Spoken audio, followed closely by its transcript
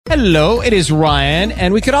Hello, it is Ryan,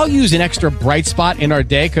 and we could all use an extra bright spot in our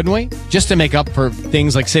day, couldn't we? Just to make up for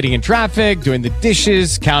things like sitting in traffic, doing the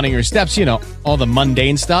dishes, counting your steps, all the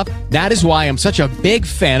mundane stuff. That is why I'm such a big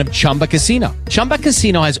fan of Chumba Casino. Chumba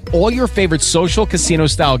Casino has all your favorite social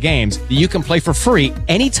casino-style games that you can play for free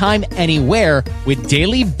anytime, anywhere with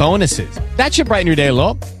daily bonuses. That should brighten your day a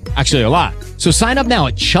little. Actually, a lot. So sign up now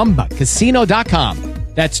at ChumbaCasino.com.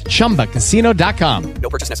 That's ChumbaCasino.com. No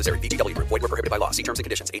purchase necessary. VGW Group. Void where prohibited by law. See terms and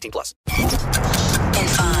conditions. 18+. In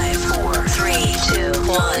 5, 4, 3,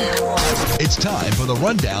 2, 1. It's time for the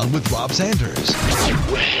Rundown with Rob Sanders.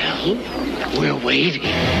 Well, we're waiting.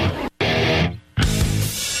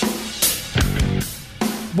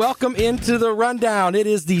 Welcome into the Rundown. It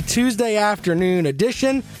is the Tuesday afternoon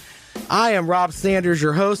edition. I am Rob Sanders,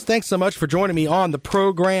 your host. Thanks so much for joining me on the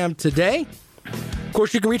program today. Of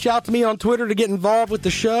course, you can reach out to me on Twitter to get involved with the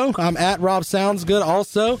show. I'm at Rob Soundsgood.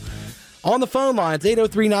 Also, on the phone lines,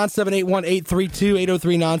 803-978-1832,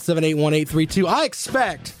 803-978-1832. I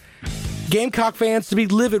expect Gamecock fans to be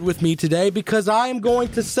livid with me today because I am going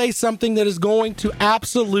to say something that is going to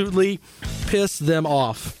absolutely piss them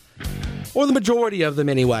off. Or the majority of them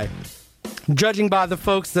anyway. Judging by the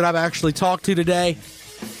folks that I've actually talked to today.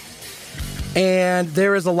 And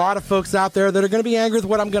there is a lot of folks out there that are going to be angry with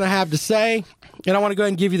what I'm going to have to say. And I want to go ahead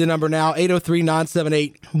and give you the number now,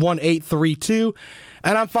 803-978-1832.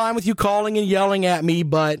 And I'm fine with you calling and yelling at me,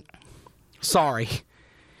 but sorry.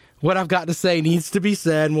 What I've got to say needs to be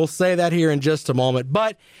said, and we'll say that here in just a moment.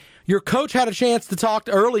 But your coach had a chance to talk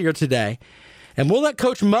earlier today, and we'll let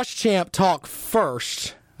Coach Muschamp talk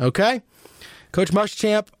first, okay? Coach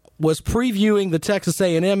Muschamp was previewing the Texas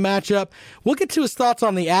A&M matchup. We'll get to his thoughts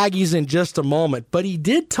on the Aggies in just a moment, but he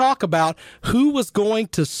did talk about who was going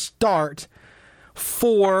to start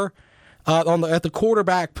at the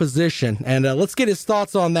quarterback position. And let's get his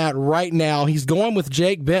thoughts on that right now. He's going with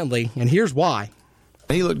Jake Bentley, and here's why.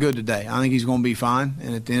 He looked good today. I think he's going to be fine.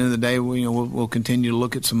 And at the end of the day, we'll continue to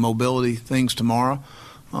look at some mobility things tomorrow.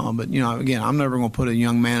 But, again, I'm never going to put a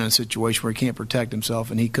young man in a situation where he can't protect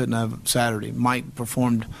himself, and he couldn't have Saturday. Mike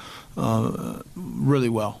performed really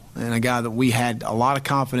well, and a guy that we had a lot of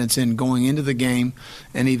confidence in going into the game,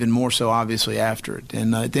 and even more so, obviously, after it.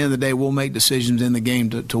 And at the end of the day, we'll make decisions in the game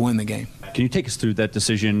to win the game. Can you take us through that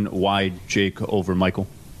decision? Why Jake over Michael?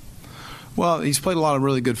 Well, he's played a lot of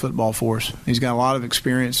really good football for us. He's got a lot of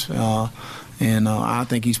experience, and I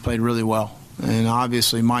think he's played really well. And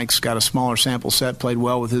obviously Mike's got a smaller sample set, played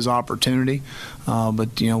well with his opportunity.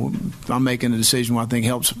 But, I'm making a decision where I think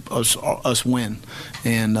helps us win.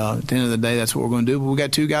 And at the end of the day, that's what we're going to do. But we've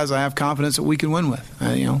got two guys I have confidence that we can win with.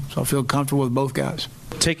 So I feel comfortable with both guys.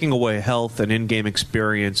 Taking away health and in-game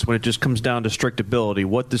experience, when it just comes down to strict ability,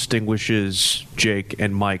 what distinguishes Jake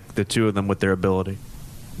and Mike, the two of them, with their ability?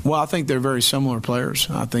 Well, I think they're very similar players.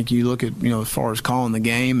 I think you look at, as far as calling the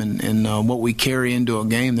game and what we carry into a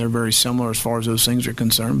game, they're very similar as far as those things are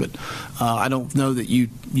concerned. But I don't know that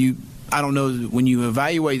I don't know that when you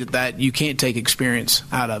evaluate that, you can't take experience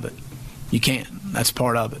out of it. You can't. That's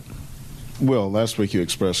part of it. Well, last week you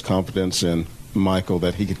expressed confidence in Michael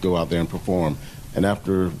that he could go out there and perform. And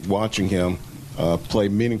after watching him play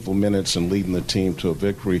meaningful minutes and leading the team to a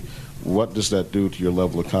victory, what does that do to your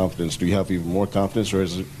level of confidence? Do you have even more confidence, or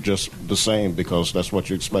is it just the same because that's what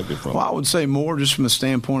you expected from him? Well, I would say more just from the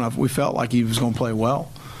standpoint of we felt like he was going to play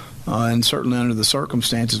well. And certainly under the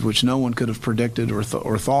circumstances, which no one could have predicted or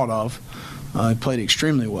thought of, he played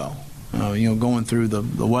extremely well. Going through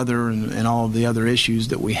the weather and all of the other issues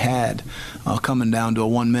that we had, coming down to a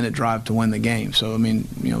 1-minute drive to win the game. So,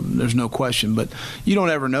 there's no question. But you don't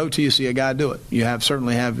ever know till you see a guy do it. You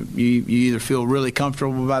either feel really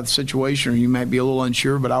comfortable about the situation or you might be a little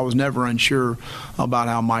unsure, but I was never unsure about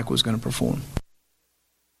how Mike was going to perform.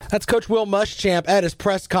 That's Coach Will Muschamp at his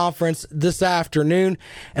press conference this afternoon.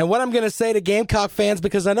 And what I'm going to say to Gamecock fans,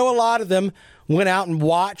 because I know a lot of them went out and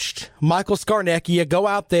watched Michael Scarnecchia go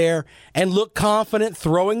out there and look confident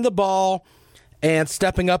throwing the ball and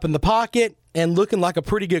stepping up in the pocket and looking like a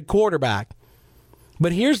pretty good quarterback.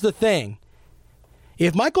 But here's the thing.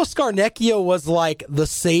 If Michael Scarnecchia was like the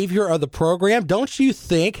savior of the program, don't you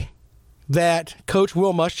think that Coach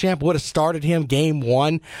Will Muschamp would have started him game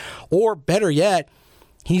one? Or better yet,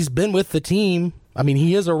 he's been with the team.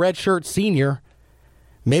 He is a redshirt senior.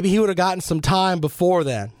 Maybe he would have gotten some time before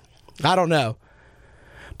then. I don't know.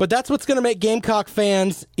 But that's what's going to make Gamecock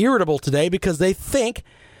fans irritable today because they think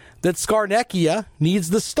that Scarnecchia needs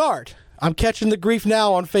the start. I'm catching the grief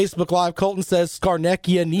now on Facebook Live. Colton says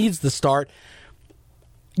Scarnecchia needs the start.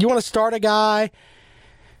 You want to start a guy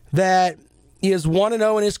that is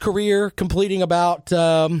 1-0 in his career, completing about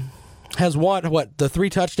has won, the 3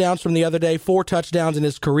 touchdowns from the other day, 4 touchdowns in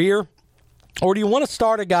his career? Or do you want to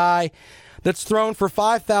start a guy that's thrown for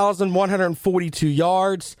 5,142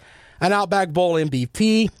 yards, an Outback Bowl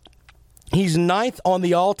MVP? He's 9th on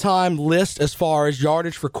the all-time list as far as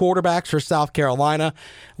yardage for quarterbacks for South Carolina.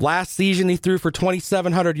 Last season, he threw for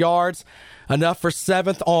 2,700 yards, enough for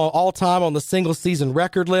 7th all-time on the single-season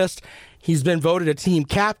record list. He's been voted a team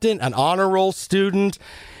captain, an honor roll student,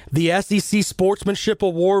 the SEC Sportsmanship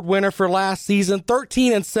Award winner for last season,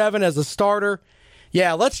 13-7 as a starter.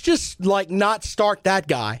 Yeah, let's just not start that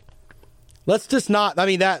guy. Let's just not. I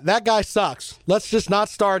mean, that guy sucks. Let's just not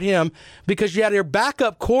start him because you had your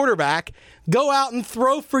backup quarterback go out and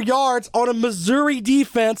throw for yards on a Missouri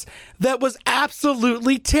defense that was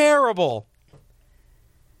absolutely terrible.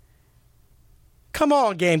 Come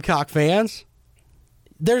on, Gamecock fans.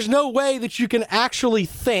 There's no way that you can actually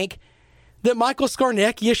think that Michael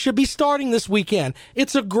Scarnecchia should be starting this weekend.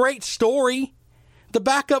 It's a great story. The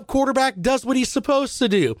backup quarterback does what he's supposed to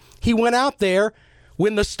do. He went out there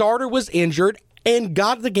when the starter was injured and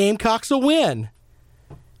got the Gamecocks a win.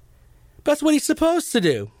 That's what he's supposed to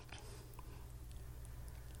do.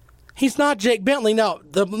 He's not Jake Bentley. Now,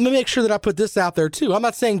 let me make sure that I put this out there, too. I'm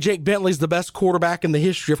not saying Jake Bentley's the best quarterback in the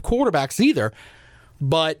history of quarterbacks either,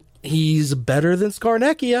 but he's better than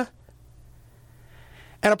Scarnecchia.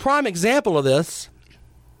 And a prime example of this,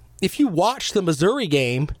 if you watch the Missouri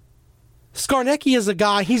game, Scarnecchia is a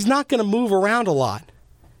guy, he's not going to move around a lot.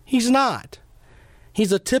 He's not.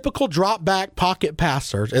 He's a typical drop-back pocket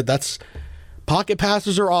passer. Pocket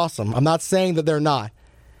passers are awesome. I'm not saying that they're not.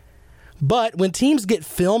 But when teams get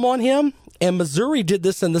film on him, and Missouri did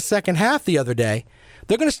this in the second half the other day,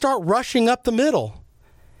 they're going to start rushing up the middle.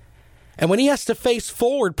 And when he has to face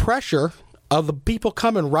forward pressure of the people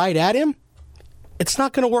coming right at him, it's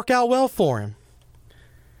not going to work out well for him.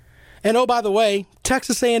 And oh, by the way,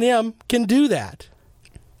 Texas A&M can do that.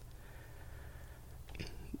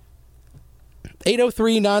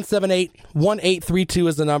 803-978-1832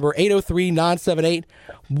 is the number.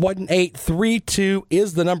 803-978-1832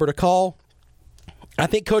 is the number to call. I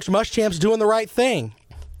think Coach Muschamp's doing the right thing.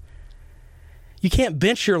 You can't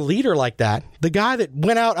bench your leader like that. The guy that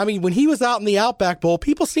went out, when he was out in the Outback Bowl,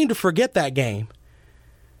 people seem to forget that game.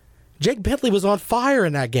 Jake Bentley was on fire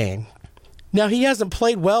in that game. Now, he hasn't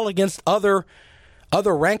played well against other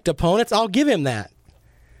ranked opponents. I'll give him that.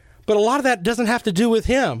 But a lot of that doesn't have to do with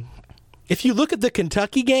him. If you look at the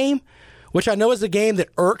Kentucky game, which I know is a game that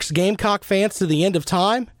irks Gamecock fans to the end of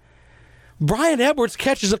time, Brian Edwards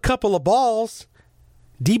catches a couple of balls.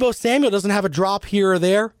 Deebo Samuel doesn't have a drop here or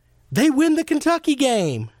there. They win the Kentucky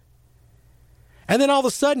game. And then all of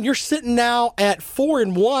a sudden, you're sitting now at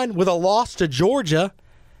 4-1 with a loss to Georgia,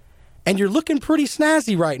 and you're looking pretty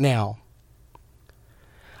snazzy right now.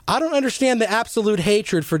 I don't understand the absolute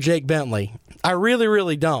hatred for Jake Bentley. I really,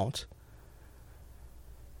 really don't.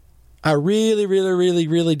 I really, really, really,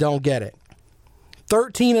 really don't get it.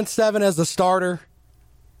 13-7 as a starter.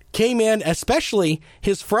 Came in, especially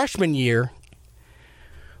his freshman year,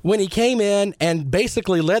 when he came in and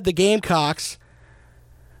basically led the Gamecocks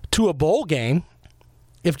to a bowl game.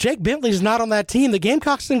 If Jake Bentley's not on that team, the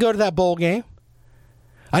Gamecocks can go to that bowl game.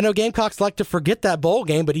 I know Gamecocks like to forget that bowl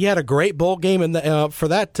game, but he had a great bowl game for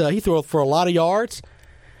that. He threw for a lot of yards.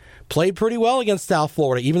 Played pretty well against South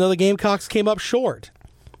Florida, even though the Gamecocks came up short.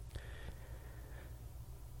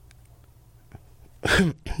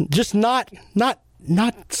 Just not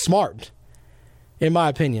smart, in my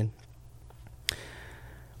opinion.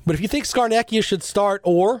 But if you think Scarnecchia should start,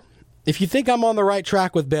 or if you think I'm on the right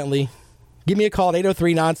track with Bentley, give me a call at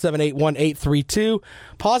 803-978-1832.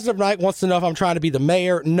 Positive Night wants to know if I'm trying to be the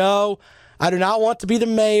mayor. No, I do not want to be the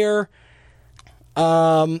mayor.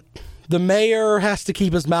 The mayor has to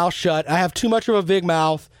keep his mouth shut. I have too much of a big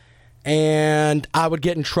mouth, and I would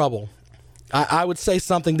get in trouble. I would say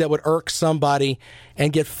something that would irk somebody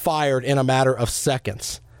and get fired in a matter of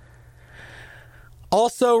seconds.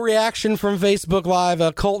 Also, reaction from Facebook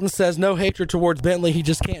Live. Colton says, no hatred towards Bentley. He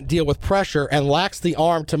just can't deal with pressure and lacks the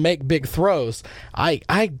arm to make big throws.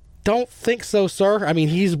 I don't think so, sir.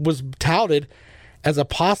 He was touted as a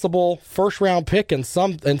possible first-round pick in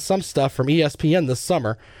some stuff from ESPN this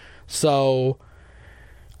summer. So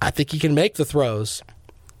I think he can make the throws.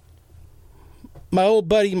 My old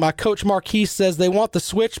buddy, my coach Marquis, says they want the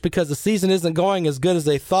switch because the season isn't going as good as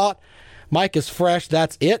they thought. Mike is fresh.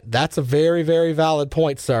 That's it. That's a very, very valid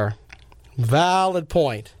point, sir. Valid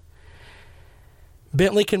point.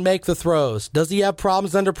 Bentley can make the throws. Does he have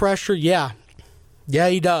problems under pressure? Yeah. Yeah,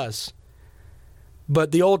 he does.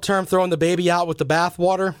 But the old term, throwing the baby out with the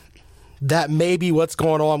bathwater, that may be what's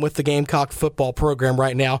going on with the Gamecock football program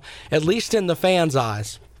right now, at least in the fans'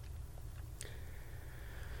 eyes.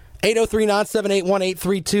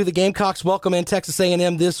 803-978-1832. The Gamecocks welcome in Texas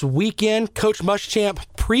A&M this weekend. Coach Muschamp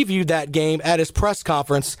previewed that game at his press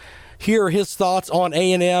conference. Here are his thoughts on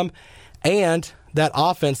A&M and that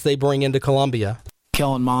offense they bring into Columbia.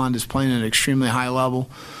 Kellen Mond is playing at an extremely high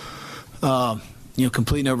level,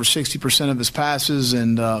 completing over 60% of his passes,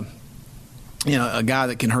 and a guy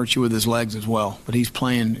that can hurt you with his legs as well. But he's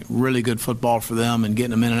playing really good football for them and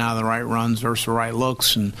getting them in and out of the right runs versus the right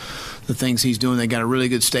looks and the things he's doing. They got a really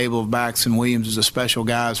good stable of backs, and Williams is a special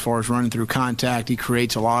guy as far as running through contact. He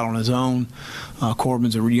creates a lot on his own.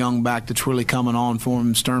 Corbin's a young back that's really coming on for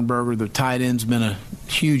him. Sternberger, the tight end's been a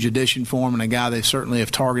huge addition for him and a guy they certainly have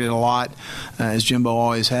targeted a lot, as Jimbo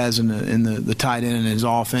always has in the tight end in his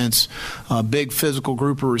offense. Big physical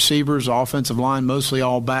group of receivers, offensive line mostly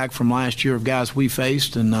all back from last year of guys we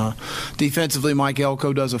faced. And defensively, Mike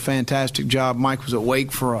Elko does a fantastic job. Mike was at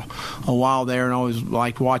Wake for a while there and always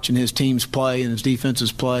liked watching his teams play and his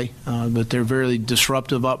defenses play. But they're very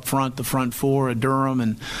disruptive up front, the front four at Durham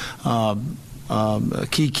and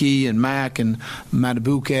Kiki and Mack and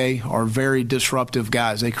Matabuke are very disruptive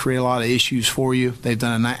guys. They create a lot of issues for you. They've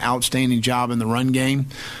done an outstanding job in the run game.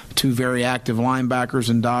 Two very active linebackers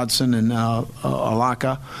in Dodson and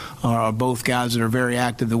Alaka are both guys that are very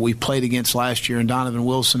active that we played against last year. And Donovan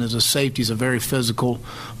Wilson as a safety is a very physical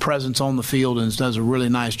presence on the field and does a really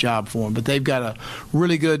nice job for them. But they've got a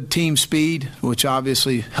really good team speed, which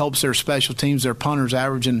obviously helps their special teams. Their punters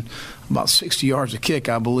averaging about 60 yards a kick,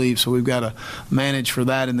 I believe. So we've got to manage for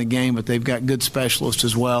that in the game. But they've got good specialists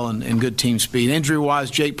as well and good team speed.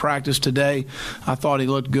 Injury-wise, Jake practiced today. I thought he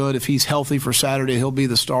looked good. If he's healthy for Saturday, he'll be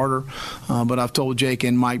the starter. But I've told Jake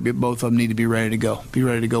and Mike both of them need to be ready to go. Be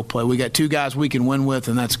ready to go play. We got two guys we can win with,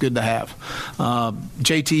 and that's good to have.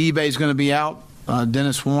 JT Ebay is going to be out.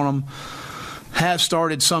 Dennis Warnham has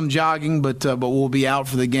started some jogging, but will be out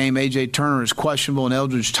for the game. A.J. Turner is questionable, and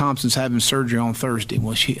Eldridge Thompson's having surgery on Thursday,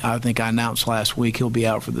 which I think I announced last week. He'll be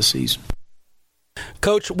out for the season.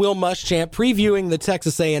 Coach Will Muschamp previewing the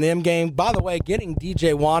Texas A&M game. By the way, getting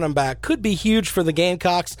DJ Wanham back could be huge for the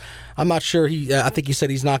Gamecocks. I'm not sure. I think he said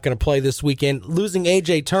he's not going to play this weekend. Losing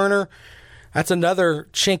A.J. Turner, that's another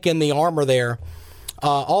chink in the armor there.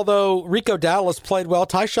 Although Rico Dallas played well,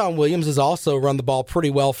 Tyshawn Williams has also run the ball pretty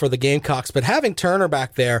well for the Gamecocks. But having Turner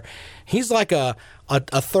back there, he's like a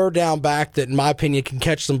third down back that, in my opinion, can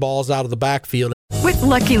catch some balls out of the backfield. With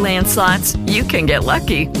Lucky Land Slots, you can get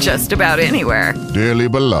lucky just about anywhere. Dearly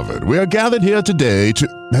beloved, we are gathered here today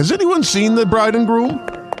to... Has anyone seen the bride and groom?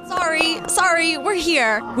 Sorry, we're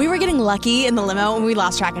here. We were getting lucky in the limo and we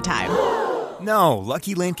lost track of time. No,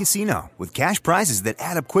 Lucky Land Casino, with cash prizes that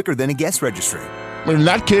add up quicker than a guest registry. In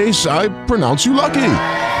that case, I pronounce you lucky.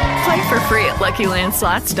 Play for free at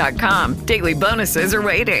LuckyLandSlots.com. Daily bonuses are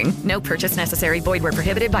waiting. No purchase necessary. Void where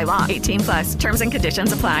prohibited by law. 18+. Terms and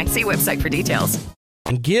conditions apply. See website for details.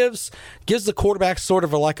 And gives the quarterback sort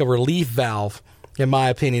of like a relief valve, in my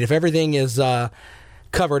opinion. If everything is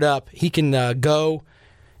covered up, he can go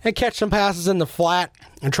and catch some passes in the flat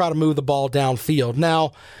and try to move the ball downfield.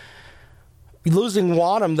 Now, losing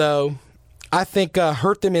Wanham, though, I think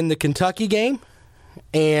hurt them in the Kentucky game.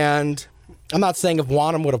 And I'm not saying if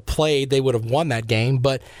Wanham would have played, they would have won that game.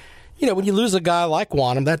 But, when you lose a guy like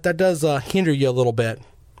Wanham, that does hinder you a little bit.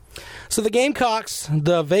 So the Gamecocks,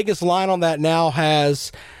 the Vegas line on that now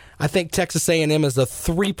has, I think, Texas A&M as a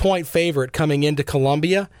 3-point favorite coming into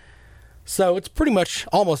Columbia. So it's pretty much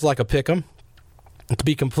almost like a pick'em, to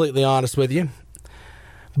be completely honest with you.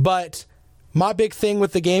 But my big thing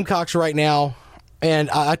with the Gamecocks right now, and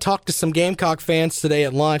I talked to some Gamecock fans today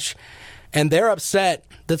at lunch, and they're upset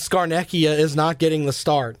that Scarnecchia is not getting the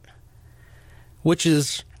start, which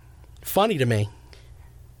is funny to me.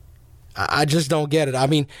 I just don't get it. I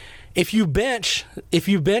mean, if you bench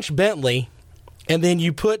Bentley and then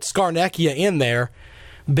you put Scarnecchia in there,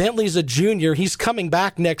 Bentley's a junior. He's coming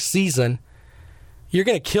back next season. You're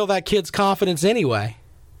going to kill that kid's confidence anyway.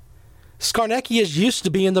 Scarnecchia is used to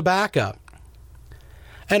being the backup.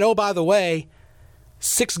 And oh, by the way,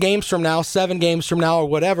 6 games from now, 7 games from now, or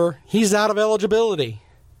whatever, he's out of eligibility.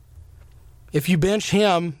 If you bench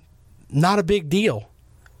him, not a big deal.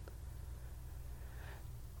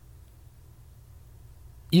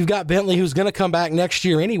 You've got Bentley who's going to come back next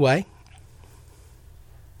year anyway.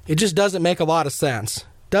 It just doesn't make a lot of sense.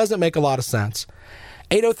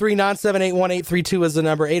 803-978-1832 is the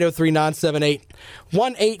number.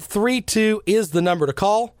 803-978-1832 is the number to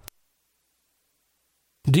call.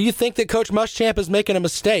 Do you think that Coach Muschamp is making a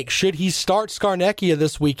mistake? Should he start Scarnecchia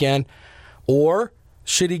this weekend, or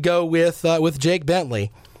should he go with Jake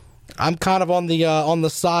Bentley? I'm kind of on the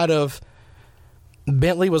side of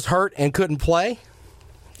Bentley was hurt and couldn't play,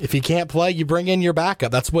 If he can't play, you bring in your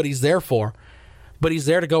backup. That's what he's there for. But he's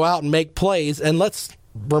there to go out and make plays. And let's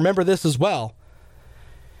remember this as well.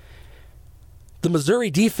 The Missouri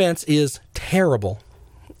defense is terrible.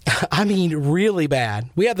 I mean, really bad.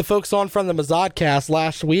 We had the folks on from the Mazodcast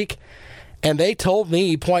last week, and they told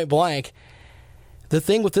me point blank, the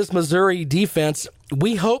thing with this Missouri defense,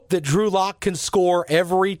 we hope that Drew Lock can score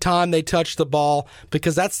every time they touch the ball,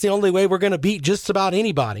 because that's the only way we're going to beat just about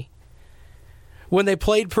anybody. When they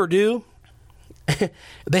played Purdue,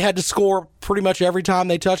 they had to score pretty much every time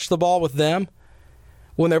they touched the ball with them.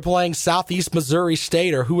 When they're playing Southeast Missouri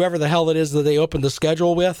State or whoever the hell it is that they opened the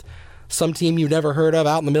schedule with, some team you've never heard of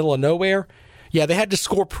out in the middle of nowhere, yeah, they had to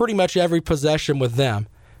score pretty much every possession with them.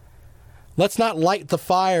 Let's not light the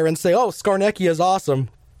fire and say, oh, Skarnecki is awesome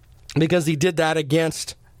because he did that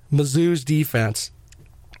against Mizzou's defense.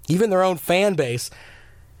 Even their own fan base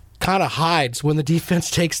kind of hides when the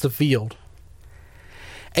defense takes the field.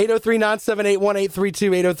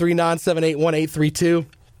 803-978-1832, 803-978-1832.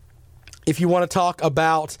 If you want to talk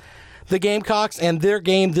about the Gamecocks and their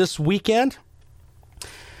game this weekend,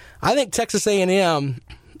 I think Texas A&M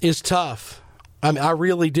is tough. I mean, I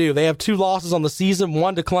really do. They have 2 losses on the season,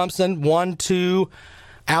 1 to Clemson, 1 to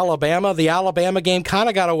Alabama. The Alabama game kind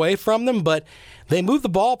of got away from them, but they moved the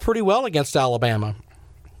ball pretty well against Alabama.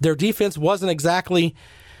 Their defense wasn't exactly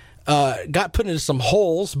got put into some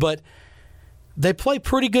holes, but they play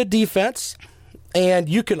pretty good defense, and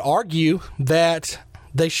you can argue that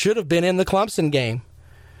they should have been in the Clemson game.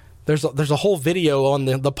 There's a whole video on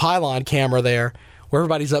the pylon camera there where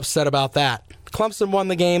everybody's upset about that. Clemson won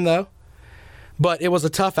the game, though, but it was a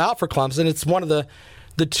tough out for Clemson. It's one of the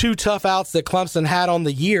 2 tough outs that Clemson had on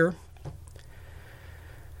the year.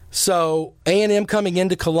 So A&M coming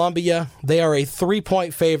into Columbia, they are a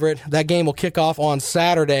 3-point favorite. That game will kick off on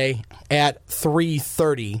Saturday at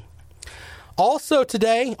 3:30. Also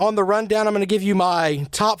today on the rundown, I'm going to give you my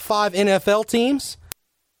top 5 NFL teams.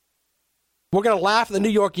 We're going to laugh at the New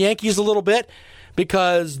York Yankees a little bit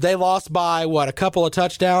because they lost by, a couple of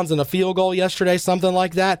touchdowns and a field goal yesterday, something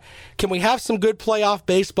like that. Can we have some good playoff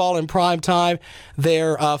baseball in prime time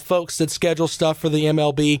there, folks that schedule stuff for the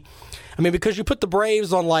MLB? I mean, because you put the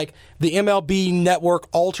Braves on, the MLB Network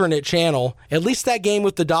alternate channel, at least that game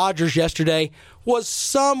with the Dodgers yesterday was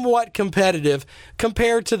somewhat competitive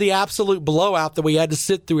compared to the absolute blowout that we had to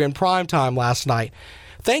sit through in prime time last night.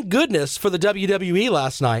 Thank goodness for the WWE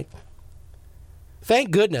last night.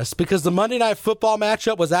 Thank goodness, because the Monday Night Football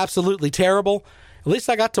matchup was absolutely terrible. At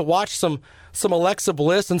least I got to watch some Alexa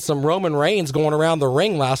Bliss and some Roman Reigns going around the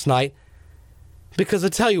ring last night. Because I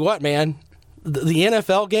tell you what, man, the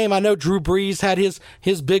NFL game, I know Drew Brees had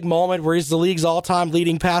his big moment where he's the league's all-time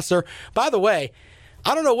leading passer. By the way,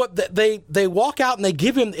 I don't know what they walk out and they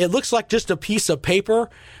give him, it looks like just a piece of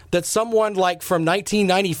paper that someone from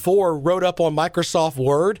 1994 wrote up on Microsoft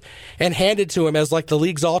Word and handed to him as the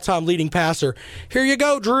league's all-time leading passer. Here you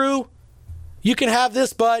go, Drew. You can have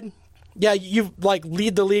this, bud. Yeah, you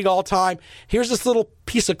lead the league all time. Here's this little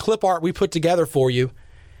piece of clip art we put together for you.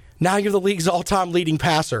 Now you're the league's all-time leading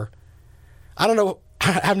passer. I don't know.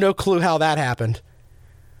 I have no clue how that happened.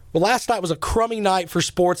 Well, last night was a crummy night for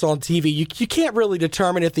sports on TV. You can't really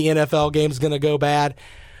determine if the NFL game is going to go bad,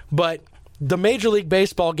 but the Major League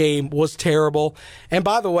Baseball game was terrible. And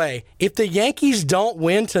by the way, if the Yankees don't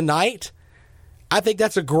win tonight, I think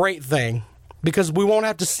that's a great thing because we won't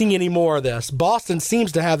have to see any more of this. Boston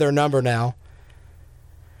seems to have their number now.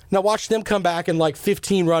 Now watch them come back and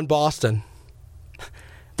 15-run Boston.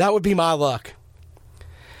 That would be my luck.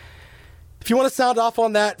 If you want to sound off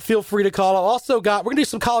on that, feel free to call. We're going to do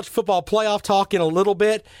some college football playoff talk in a little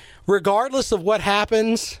bit. Regardless of what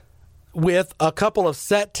happens with a couple of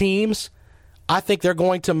set teams, I think they're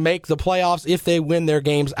going to make the playoffs if they win their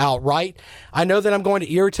games outright. I know that I'm going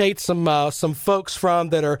to irritate some folks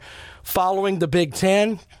that are following the Big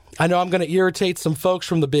Ten. I know I'm going to irritate some folks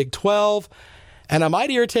from the Big 12, and I might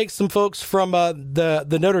irritate some folks from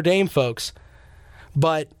the Notre Dame folks.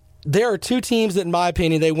 But there are 2 teams that, in my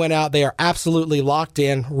opinion, they went out. They are absolutely locked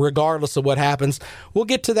in, regardless of what happens. We'll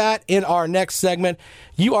get to that in our next segment.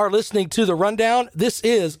 You are listening to The Rundown. This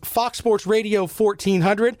is Fox Sports Radio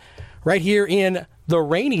 1400, right here in the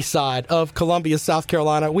rainy side of Columbia, South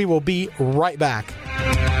Carolina. We will be right back.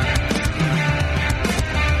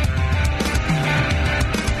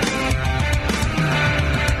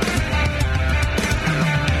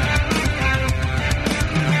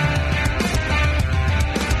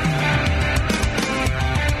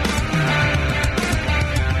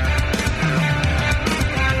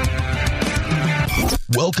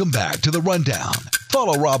 Welcome back to The Rundown.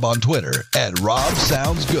 Follow Rob on Twitter at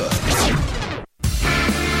RobSoundsGood.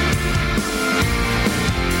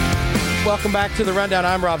 Welcome back to the Rundown.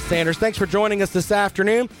 I'm Rob Sanders. Thanks for joining us this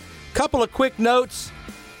afternoon. Couple of quick notes.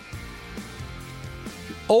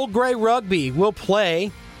 Old Gray Rugby will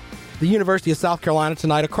play the University of South Carolina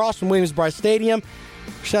tonight across from Williams-Brice Stadium.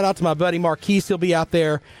 Shout out to my buddy Marquise. He'll be out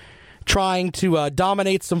there trying to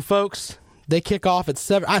dominate some folks. They kick off at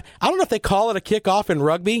 7. I don't know if they call it a kickoff in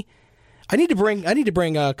rugby. I need to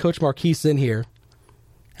bring Coach Marquise in here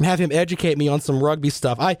and have him educate me on some rugby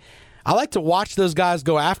stuff. I like to watch those guys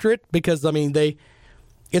go after it because, I mean,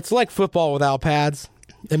 it's like football without pads.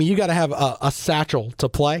 I mean, you got to have a satchel to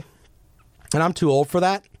play, and I'm too old for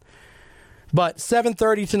that. But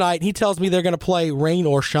 7:30 tonight, he tells me they're going to play rain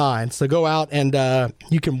or shine. So go out and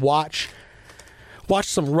you can watch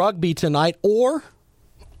some rugby tonight, or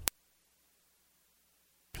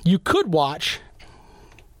you could watch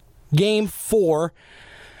Game 4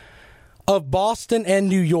 of Boston and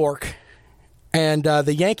New York. And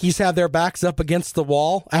the Yankees have their backs up against the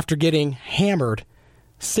wall after getting hammered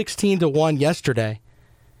 16-1 yesterday.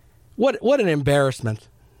 What an embarrassment.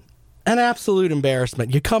 An absolute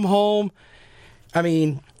embarrassment. You come home, I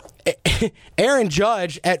mean, Aaron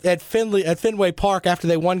Judge at Fenway Park after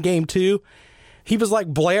they won Game 2, he was like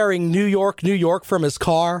blaring New York, New York from his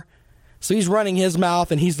car. So he's running his mouth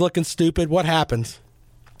and he's looking stupid. What happens?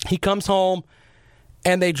 He comes home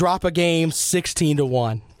and they drop a game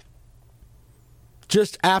 16-1.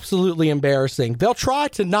 Just absolutely embarrassing. They'll try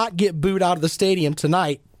to not get booed out of the stadium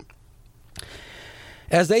tonight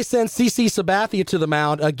as they send CC Sabathia to the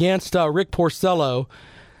mound against Rick Porcello.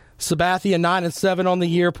 Sabathia 9-7 on the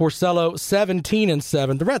year. Porcello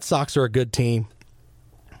 17-7. The Red Sox are a good team.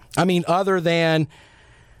 I mean, other than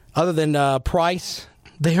Price,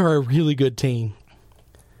 they are a really good team.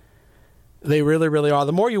 They really, really are.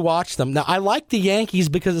 The more you watch them. Now, I like the Yankees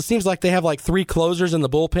because it seems like they have like 3 closers in the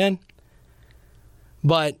bullpen.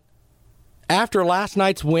 But after last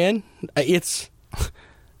night's win,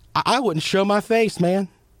 I wouldn't show my face, man.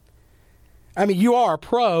 I mean, you are a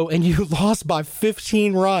pro, and you lost by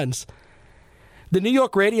 15 runs. The New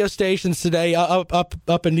York radio stations today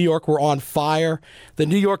up in New York were on fire. The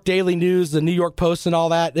New York Daily News, the New York Post, and all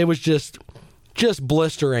that, it was just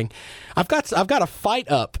blistering. I've got a fight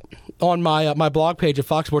up on my blog page at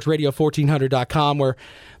foxsportsradio1400.com where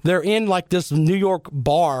they're in like this New York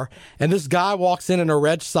bar, and this guy walks in a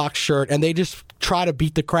Red Sox shirt, and they just try to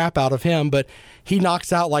beat the crap out of him, but he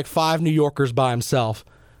knocks out like 5 New Yorkers by himself,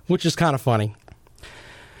 which is kind of funny.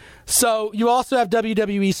 So you also have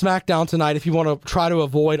WWE SmackDown tonight if you want to try to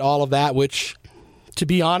avoid all of that, which, to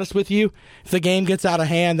be honest with you, if the game gets out of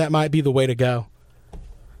hand, that might be the way to go.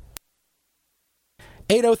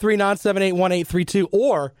 803-978-1832,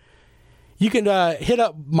 or you can hit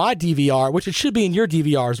up my DVR, which it should be in your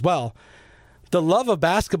DVR as well. The Love of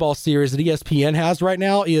Basketball series that ESPN has right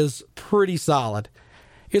now is pretty solid.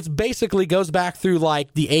 It basically goes back through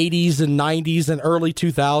like the 80s and 90s and early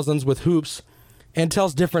 2000s with hoops and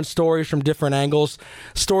tells different stories from different angles.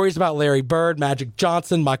 Stories about Larry Bird, Magic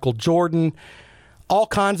Johnson, Michael Jordan, all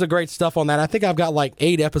kinds of great stuff on that. I think I've got like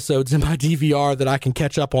 8 episodes in my DVR that I can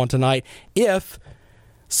catch up on tonight if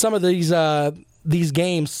some of these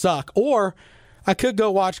games suck. Or I could go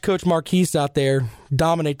watch Coach Marquise out there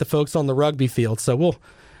dominate the folks on the rugby field. So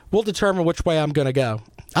we'll determine which way I'm going to go.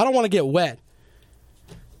 I don't want to get wet.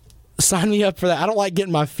 Sign me up for that. I don't like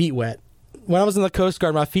getting my feet wet. When I was in the Coast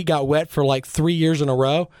Guard, my feet got wet for like 3 years in a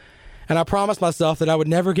row. And I promised myself that I would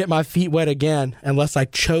never get my feet wet again unless I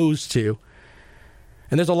chose to.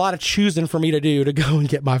 And there's a lot of choosing for me to do to go and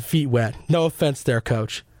get my feet wet. No offense there,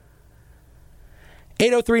 Coach.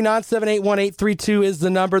 803-978-1832 is the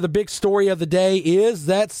number. The big story of the day is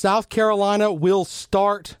that South Carolina will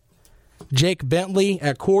start Jake Bentley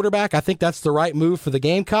at quarterback. I think that's the right move for the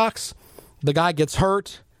Gamecocks. The guy gets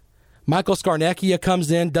hurt. Michael Scarnecchia comes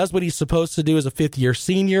in, does what he's supposed to do as a fifth-year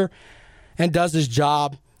senior, and does his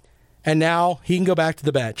job. And now he can go back to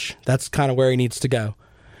the bench. That's kind of where he needs to go.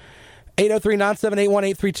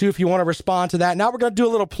 803-978-1832 if you want to respond to that. Now we're going to do a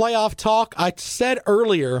little playoff talk. I said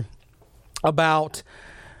earlier about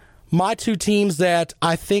my 2 teams that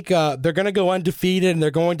I think they're going to go undefeated and they're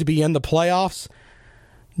going to be in the playoffs.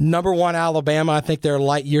 Number 1, Alabama. I think they're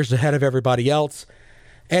light years ahead of everybody else.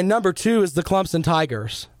 And number 2 is the Clemson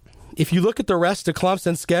Tigers. If you look at the rest of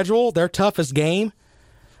Clemson's schedule, their toughest game,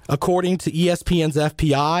 according to ESPN's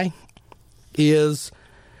FPI, is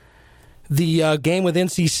the game with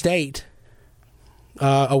NC State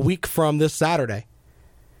a week from this Saturday.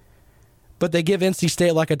 But they give NC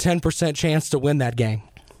State like a 10% chance to win that game.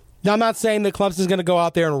 Now, I'm not saying that Clemson's going to go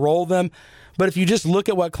out there and roll them, but if you just look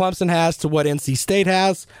at what Clemson has to what NC State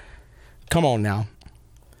has, come on now.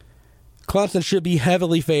 Clemson should be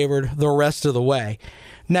heavily favored the rest of the way.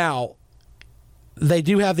 Now, They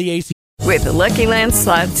do have the AC. With the Lucky Land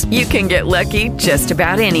Slots, you can get lucky just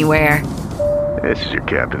about anywhere. This is your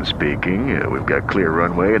captain speaking. We've got clear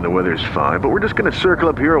runway and the weather's fine, but we're just going to circle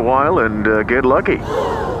up here a while and get lucky.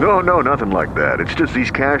 No, nothing like that. It's just these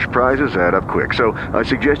cash prizes add up quick. So I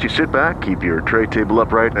suggest you sit back, keep your tray table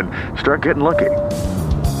upright, and start getting lucky.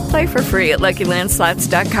 Play for free at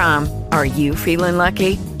LuckyLandSlots.com. Are you feeling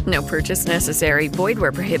lucky? No purchase necessary. Void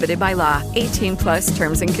where prohibited by law. 18+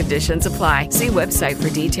 terms and conditions apply. See website for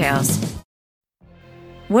details.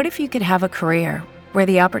 What if you could have a career where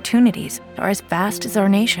the opportunities are as vast as our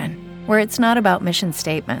nation, where it's not about mission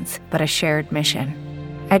statements, but a shared mission?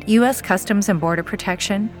 At U.S. Customs and Border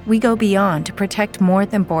Protection, we go beyond to protect more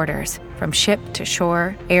than borders. From ship to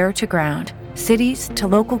shore, air to ground, cities to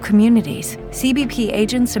local communities, CBP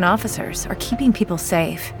agents and officers are keeping people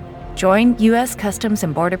safe. Join U.S. Customs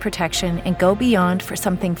and Border Protection and go beyond for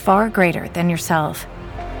something far greater than yourself.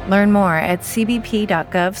 Learn more at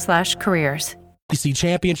cbp.gov/careers. SEC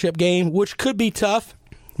championship game, which could be tough.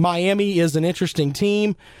 Miami is an interesting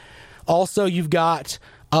team. Also, you've got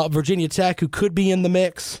Virginia Tech, who could be in the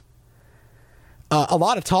mix. A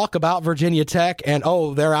lot of talk about Virginia Tech, and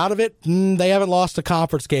they're out of it. They haven't lost a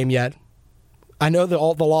conference game yet. I know the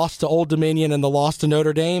loss to Old Dominion and the loss to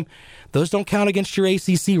Notre Dame, those don't count against your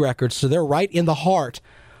ACC records, so they're right in the heart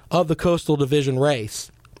of the Coastal Division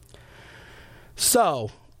race.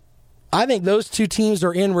 So, I think those two teams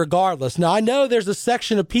are in regardless. Now, I know there's a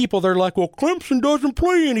section of people that are like, well, Clemson doesn't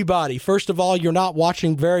play anybody. First of all, you're not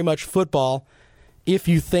watching very much football if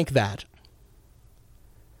you think that.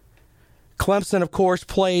 Clemson, of course,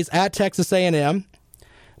 plays at Texas A&M.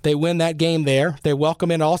 They win that game there. They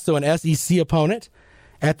welcome in also an SEC opponent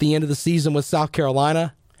at the end of the season with South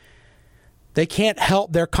Carolina. They can't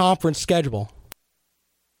help their conference schedule.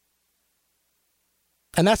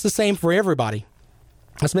 And that's the same for everybody.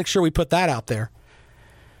 Let's make sure we put that out there.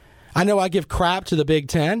 I know I give crap to the Big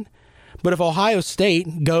Ten, but if Ohio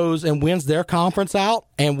State goes and wins their conference out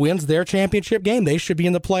and wins their championship game, they should be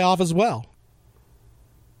in the playoff as well.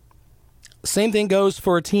 Same thing goes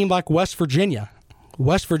for a team like West Virginia.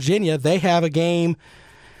 West Virginia, they have a game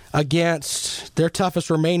against, their toughest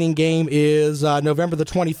remaining game is November the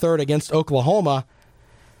 23rd against Oklahoma.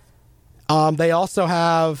 They also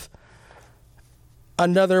have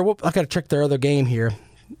another, I got to check their other game here,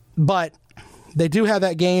 but they do have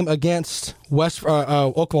that game against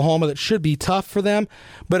Oklahoma that should be tough for them,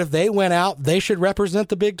 but if they went out, they should represent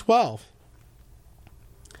the Big 12.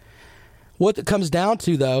 What it comes down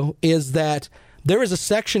to, though, is that there is a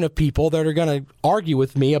section of people that are going to argue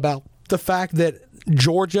with me about the fact that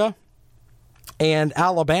Georgia and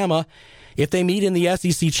Alabama, if they meet in the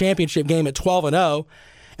SEC championship game at 12-0,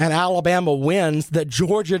 and Alabama wins, that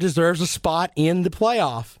Georgia deserves a spot in the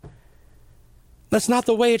playoff. That's not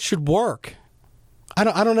the way it should work. I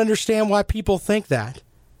don't understand why people think that.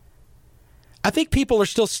 I think people are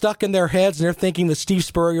still stuck in their heads and they're thinking that Steve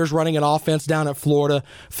Spurrier's running an offense down at Florida,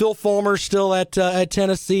 Phil Fulmer's still at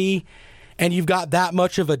Tennessee, and you've got that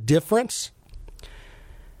much of a difference.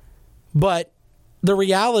 But the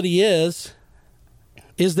reality is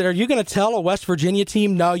that are you going to tell a West Virginia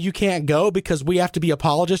team, no, you can't go because we have to be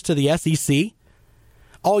apologists to the SEC?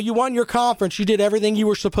 Oh, you won your conference. You did everything you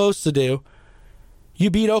were supposed to do. You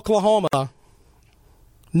beat Oklahoma.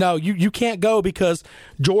 No, you can't go because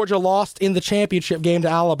Georgia lost in the championship game to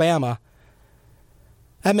Alabama.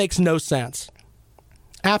 That makes no sense.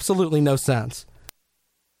 Absolutely no sense.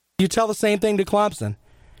 You tell the same thing to Clemson.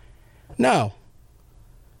 No.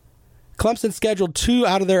 Clemson scheduled 2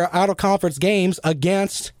 out of their out-of-conference games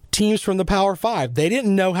against teams from the Power 5. They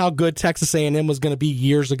didn't know how good Texas A&M was going to be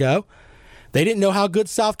years ago. They didn't know how good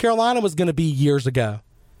South Carolina was going to be years ago.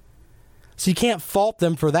 So you can't fault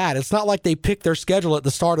them for that. It's not like they picked their schedule at the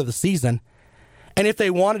start of the season. And if they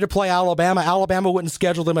wanted to play Alabama, Alabama wouldn't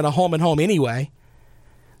schedule them in a home-and-home anyway.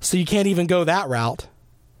 So you can't even go that route.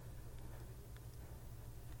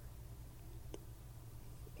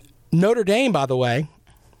 Notre Dame, by the way,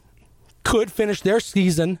 could finish their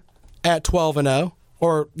season at 12-0.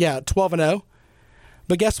 12-0.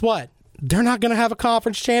 But guess what? They're not going to have a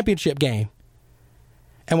conference championship game.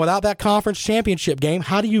 And without that conference championship game,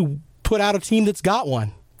 how do you put out a team that's got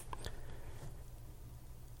one?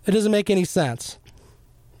 It doesn't make any sense.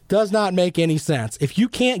 Does not make any sense. If you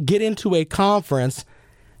can't get into a conference,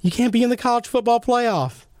 you can't be in the college football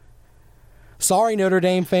playoff. Sorry, Notre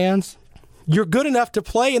Dame fans. You're good enough to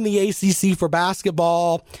play in the ACC for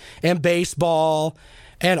basketball and baseball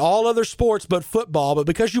and all other sports but football, but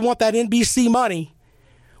because you want that NBC money,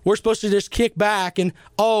 we're supposed to just kick back and,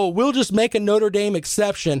 we'll just make a Notre Dame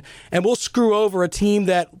exception and we'll screw over a team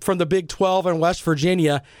that from the Big 12 and West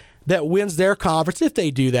Virginia that wins their conference, if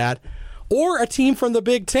they do that, or a team from the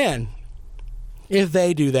Big Ten, if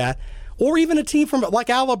they do that, or even a team from like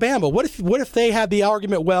Alabama. What if they had the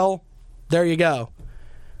argument, well, there you go.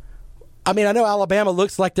 I mean, I know Alabama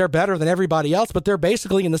looks like they're better than everybody else, but they're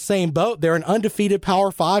basically in the same boat. They're an undefeated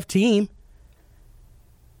Power 5 team.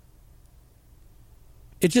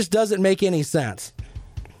 It just doesn't make any sense.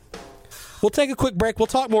 We'll take a quick break. We'll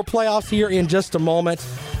talk more playoffs here in just a moment.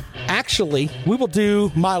 Actually, we will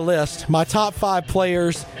do my list, my top 5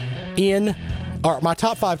 players my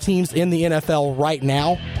top 5 teams in the NFL right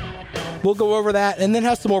now. We'll go over that and then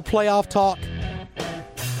have some more playoff talk.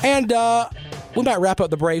 And we might wrap up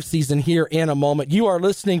the Braves season here in a moment. You are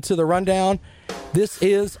listening to The Rundown. This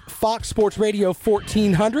is Fox Sports Radio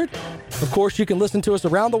 1400. Of course, you can listen to us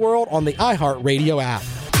around the world on the iHeartRadio app.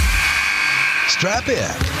 Strap in.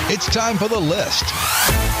 It's time for the list.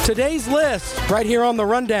 Today's list, right here on The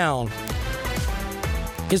Rundown,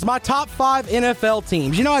 is my top 5 NFL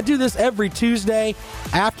teams. You know, I do this every Tuesday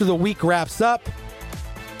after the week wraps up.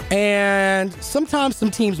 And sometimes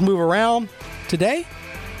some teams move around. Today,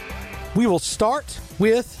 we will start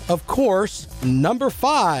with, of course, number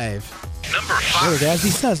 5. Number 5. As he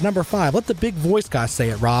says, number 5. Let the big voice guy say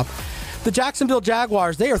it, Rob. The Jacksonville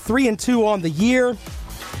Jaguars, they are 3-2 on the year.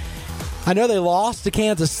 I know they lost to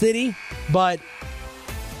Kansas City, but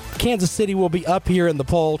Kansas City will be up here in the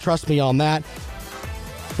poll. Trust me on that.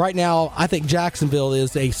 Right now, I think Jacksonville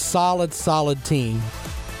is a solid team.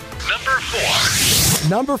 Number 4.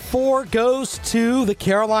 Number 4 goes to the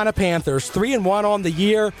Carolina Panthers. 3-1 on the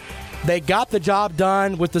year. They got the job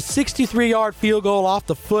done with the 63-yard field goal off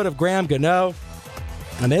the foot of Graham Gano.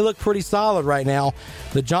 And they look pretty solid right now.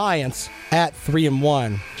 The Giants at 3-1.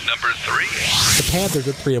 Number 3. The Panthers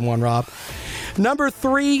at 3-1, Rob. Number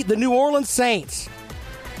 3, the New Orleans Saints.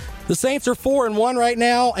 The Saints are 4-1 right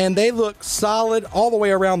now, and they look solid all the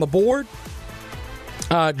way around the board.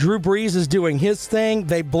 Drew Brees is doing his thing.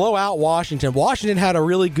 They blow out Washington. Washington had a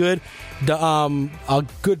really good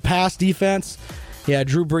pass defense. Yeah,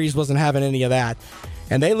 Drew Brees wasn't having any of that.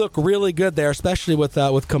 And they look really good there, especially with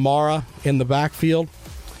Kamara in the backfield.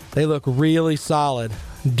 They look really solid,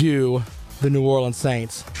 the New Orleans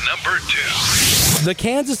Saints. Number 2. The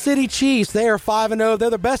Kansas City Chiefs, they are 5-0. They're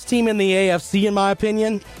the best team in the AFC, in my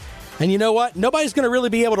opinion. And you know what? Nobody's going to really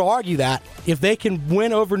be able to argue that. If they can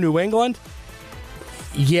win over New England,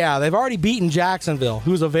 yeah, they've already beaten Jacksonville,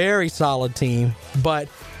 who's a very solid team. But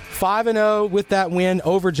 5-0 with that win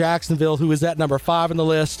over Jacksonville, who is at number 5 on the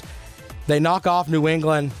list. They knock off New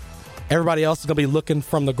England. Everybody else is going to be looking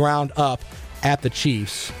from the ground up at the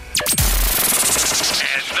Chiefs.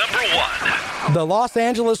 And number 1. The Los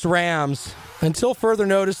Angeles Rams. Until further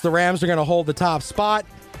notice, the Rams are going to hold the top spot.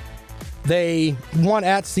 They won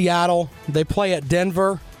at Seattle. They play at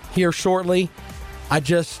Denver here shortly. I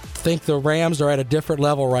just think the Rams are at a different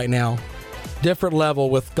level right now. Different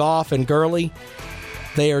level with Goff and Gurley.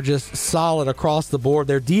 They are just solid across the board.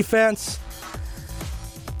 Their defense,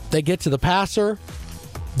 they get to the passer.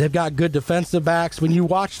 They've got good defensive backs. When you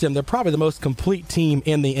watch them, they're probably the most complete team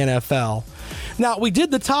in the NFL. Now, we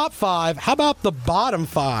did the top 5. How about the bottom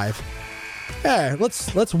 5? Yeah,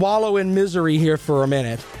 let's wallow in misery here for a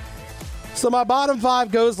minute. So my bottom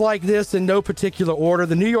 5 goes like this in no particular order.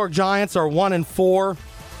 The New York Giants are 1-4.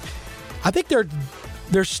 I think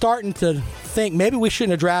they're starting to think maybe we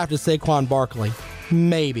shouldn't have drafted Saquon Barkley.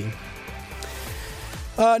 Maybe.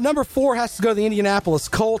 Number 4 has to go to the Indianapolis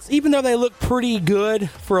Colts. Even though they looked pretty good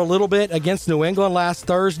for a little bit against New England last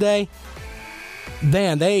Thursday,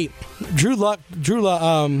 man, Andrew Luck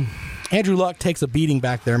takes a beating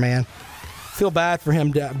back there, man. Feel bad for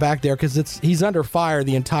him back there because he's under fire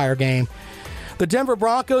the entire game. The Denver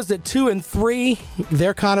Broncos at 2-3,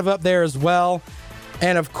 they're kind of up there as well.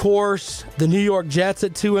 And of course, the New York Jets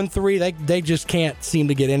at 2-3, they just can't seem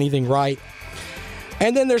to get anything right.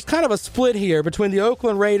 And then there's kind of a split here between the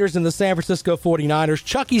Oakland Raiders and the San Francisco 49ers.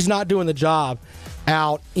 Chucky's not doing the job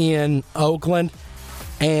out in Oakland,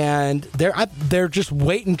 and they're just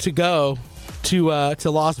waiting to go to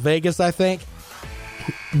Las Vegas, I think.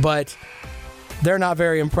 But they're not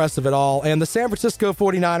very impressive at all. And the San Francisco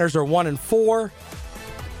 49ers are 1-4.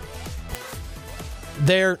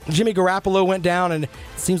 Jimmy Garoppolo went down, and it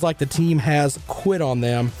seems like the team has quit on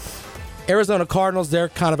them. Arizona Cardinals, they're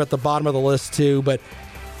kind of at the bottom of the list too, but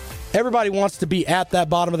everybody wants to be at that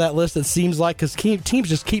bottom of that list, it seems like, because teams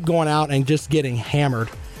just keep going out and just getting hammered.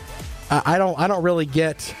 I don't really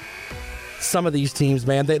get some of these teams,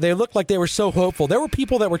 man. They look like they were so hopeful. There were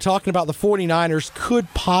people that were talking about the 49ers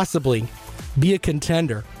could possibly be a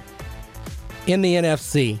contender in the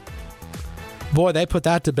NFC. Boy, they put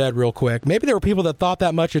that to bed real quick. Maybe there were people that thought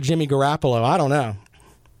that much of Jimmy Garoppolo. I don't know.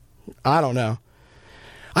 I don't know.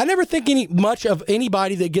 I never think much of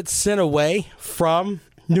anybody that gets sent away from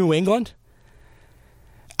New England.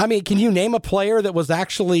 I mean, can you name a player that was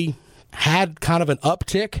actually had kind of an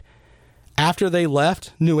uptick after they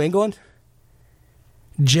left New England?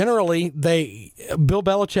 Generally, Bill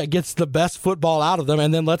Belichick gets the best football out of them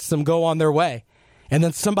and then lets them go on their way. And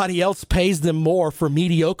then somebody else pays them more for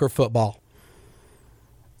mediocre football.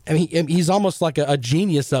 I mean, he's almost like a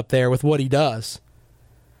genius up there with what he does.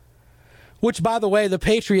 Which, by the way, the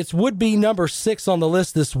Patriots would be number 6 on the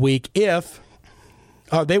list this week if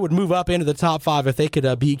they would move up into the top 5 if they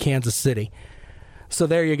could beat Kansas City. So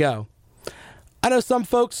there you go. I know some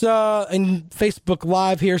folks in Facebook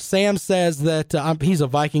Live here, Sam says that he's a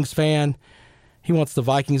Vikings fan. He wants the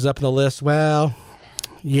Vikings up in the list. Well,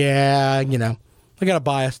 yeah, I got a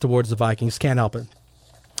bias towards the Vikings. Can't help it.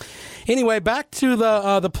 Anyway, back to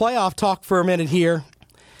the playoff talk for a minute here.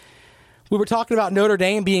 We were talking about Notre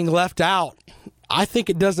Dame being left out. I think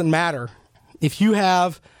it doesn't matter. If you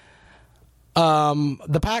have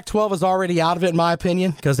the Pac-12 is already out of it, in my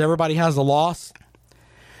opinion, because everybody has a loss.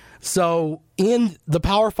 So in the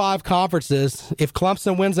Power 5 conferences, if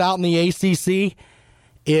Clemson wins out in the ACC,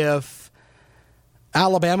 if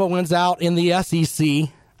Alabama wins out in the SEC,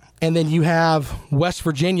 and then you have West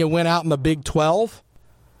Virginia win out in the Big 12,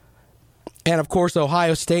 and of course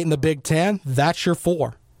Ohio State in the Big 10, that's your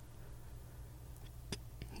 4.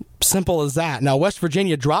 Simple as that. Now, West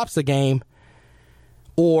Virginia drops a game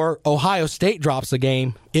or Ohio State drops a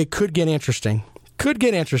game, it could get interesting.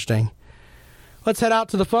 Let's head out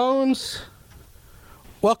to the phones.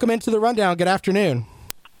 Welcome into the Rundown. Good afternoon.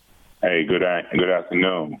 Hey, good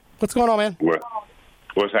afternoon. What's going on, man?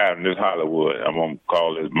 What's happening? This Hollywood. I'm going to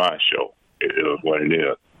call this my show. It is what it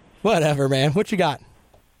is. Whatever, man. What you got?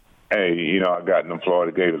 Hey, I got them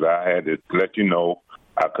Florida Gators. I had to let you know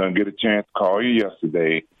I couldn't get a chance to call you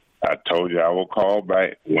yesterday. I told you I will call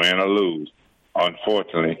back, win or lose.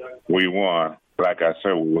 Unfortunately, we won like I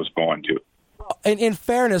said we was going to. In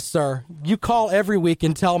fairness, sir, you call every week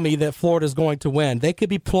and tell me that Florida's going to win. They could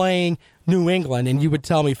be playing New England, and you would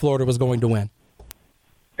tell me Florida was going to win.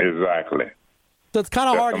 Exactly. So it's kind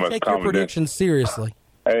of hard to take your predictions seriously.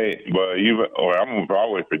 Hey, but I'm going to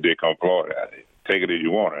always predict on Florida. Take it as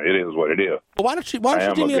you want it. It is what it is. Well, why don't you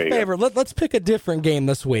do me a favor? Let's pick a different game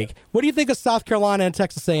this week. What do you think of South Carolina and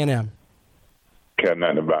Texas A&M? Care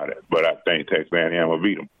nothing about it, but I think Texas A&M will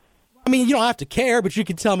beat them. I mean, you don't have to care, but you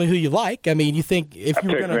can tell me who you like. I mean, you think if you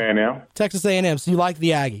were going to Texas A&M, so you like the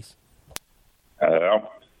Aggies?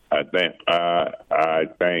 I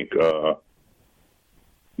think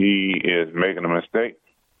he is making a mistake.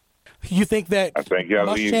 You think that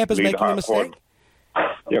Muschamp is making a mistake?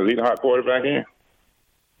 Lead the hot quarterback in.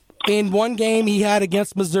 In one game he had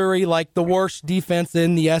against Missouri, like the worst defense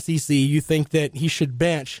in the SEC, you think that he should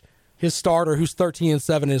bench his starter who's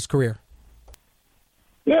 13-7 in his career?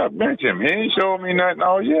 Yeah, bench him. He ain't showing me nothing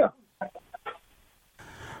all year.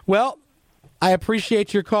 Well, I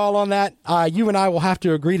appreciate your call on that. You and I will have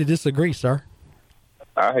to agree to disagree, sir.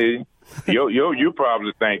 I hear you. You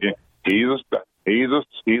probably thinking he's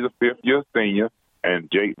a fifth-year senior, and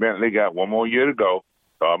Jake Bentley got one more year to go.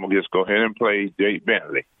 So I'm gonna just go ahead and play Jake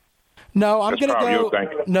Bentley. No, I'm going to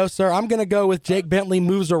go. No, sir. I'm going to go with Jake Bentley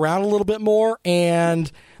moves around a little bit more,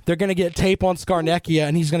 and they're going to get tape on Scarnecchia,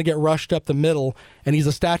 and he's going to get rushed up the middle, and he's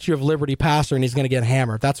a Statue of Liberty passer, and he's going to get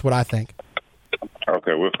hammered. That's what I think.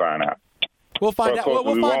 Okay, we'll find out. We'll find out.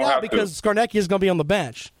 We'll find out because Scarnecchia is going to be on the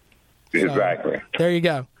bench. Exactly. So, there you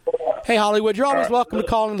go. Hey, Hollywood, you're always welcome to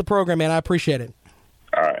call into the program, man. I appreciate it.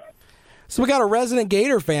 All right. So we got a resident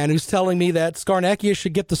Gator fan who's telling me that Scarnecchia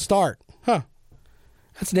should get the start. Huh.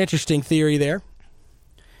 That's an interesting theory there.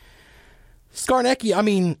 Scarnecchia, I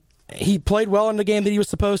mean, he played well in the game that he was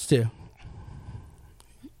supposed to.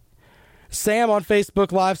 Sam on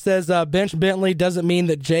Facebook Live says bench Bentley doesn't mean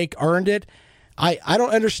that Jake earned it. I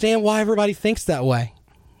don't understand why everybody thinks that way.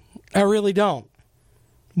 I really don't.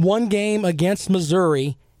 One game against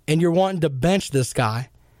Missouri and you're wanting to bench this guy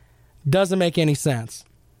doesn't make any sense.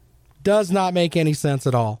 Does not make any sense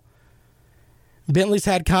at all. Bentley's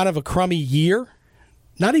had kind of a crummy year.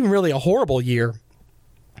 Not even really a horrible year.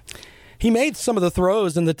 He made some of the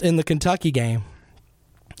throws in the Kentucky game.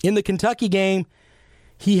 In the Kentucky game,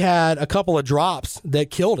 he had a couple of drops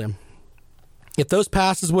that killed him. If those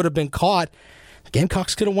passes would have been caught, the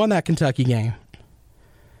Gamecocks could have won that Kentucky game.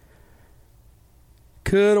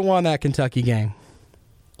 Could have won that Kentucky game.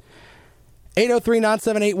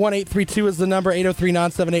 803-978-1832 is the number.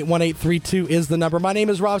 803-978-1832 is the number. My name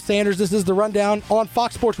is Rob Sanders. This is The Rundown on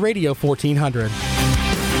Fox Sports Radio 1400.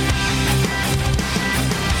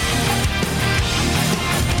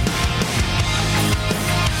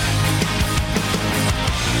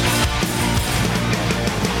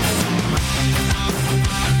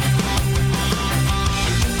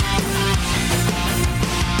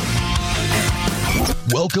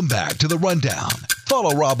 Welcome back to The Rundown.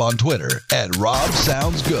 Follow Rob on Twitter at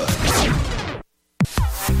RobSoundsGood.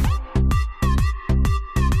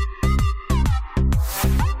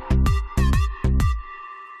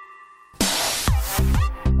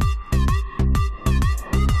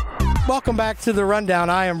 Welcome back to The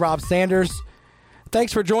Rundown. I am Rob Sanders.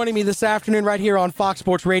 Thanks for joining me this afternoon right here on Fox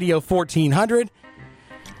Sports Radio 1400.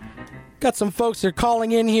 Got some folks that are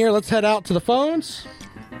calling in here. Let's head out to the phones.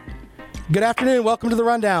 Good afternoon. Welcome to The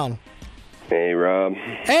Rundown. Hey, Rob.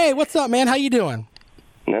 Hey, what's up, man? How you doing?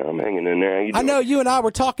 No, I'm hanging in there. How you doing? I know you and I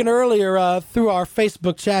were talking earlier through our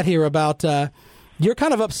Facebook chat here about you're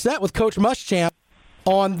kind of upset with Coach Muschamp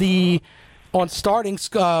on starting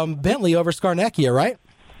Bentley over Scarnecchia, right?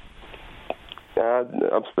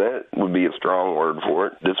 Upset would be a strong word for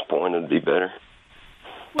it. Disappointed would be better.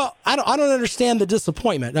 Well, I don't understand the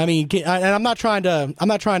disappointment. I mean, and I'm not trying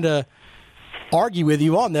to argue with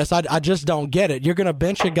you on this. I just don't get it. You're going to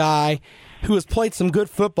bench a guy who has played some good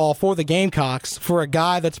football for the Gamecocks for a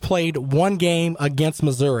guy that's played one game against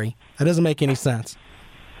Missouri. That doesn't make any sense.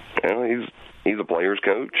 Well, he's a player's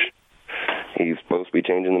coach. He's supposed to be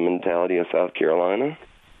changing the mentality of South Carolina.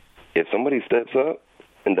 If somebody steps up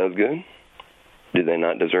and does good, do they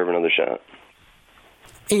not deserve another shot?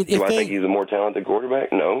 Do I think he's a more talented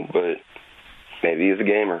quarterback? No, but maybe he's a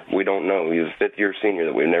gamer. We don't know. He's a fifth-year senior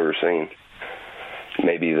that we've never seen.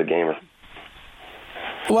 Maybe he's a gamer.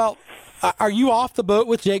 Well, are you off the boat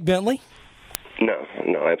with Jake Bentley? No,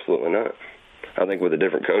 absolutely not. I think with a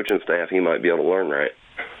different coaching staff, he might be able to learn right.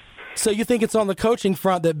 So you think it's on the coaching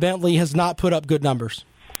front that Bentley has not put up good numbers?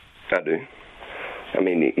 I do. I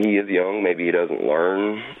mean, he is young. Maybe he doesn't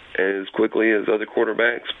learn as quickly as other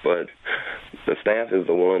quarterbacks, but the staff is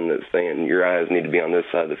the one that's saying your eyes need to be on this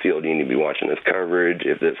side of the field. You need to be watching this coverage.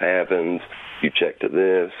 If this happens, you check to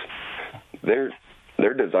this. They're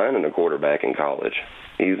designing a quarterback in college.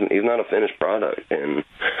 He's not a finished product, and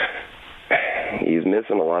he's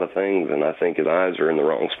missing a lot of things, and I think his eyes are in the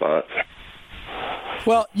wrong spots.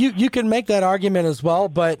 Well, you can make that argument as well,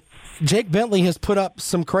 but Jake Bentley has put up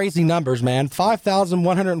some crazy numbers, man.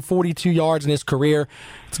 5,142 yards in his career.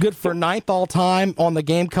 It's good for 9th all-time on the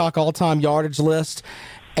Gamecock all-time yardage list.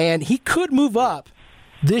 And he could move up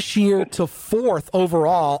this year to 4th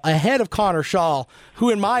overall, ahead of Connor Shaw, who,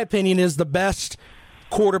 in my opinion, is the best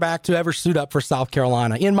quarterback to ever suit up for South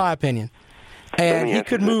Carolina, in my opinion. And he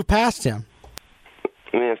could move past him.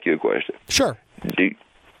 Let me ask you a question. Sure.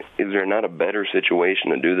 Is there not a better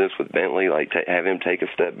situation to do this with Bentley, like have him take a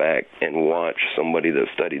step back and watch somebody that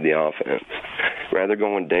studied the offense, rather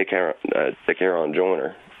going Dacaron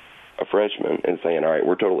Joyner, a freshman, and saying, all right,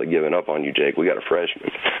 we're totally giving up on you, Jake. We got a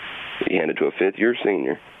freshman. He handed to a fifth-year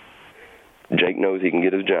senior. Jake knows he can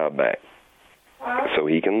get his job back, so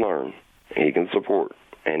he can learn, he can support,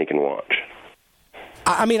 and he can watch.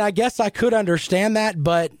 I mean, I guess I could understand that,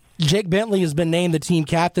 but Jake Bentley has been named the team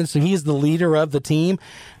captain, so he's the leader of the team.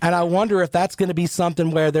 And I wonder if that's going to be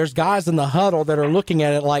something where there's guys in the huddle that are looking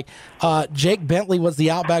at it like Jake Bentley was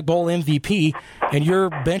the Outback Bowl MVP, and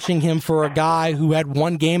you're benching him for a guy who had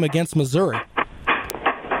one game against Missouri.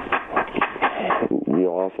 You'll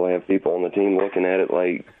also have people on the team looking at it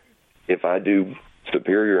like, if I do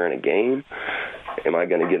superior in a game, am I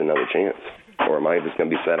going to get another chance? Or am I just going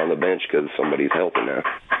to be sat on the bench because somebody's helping now?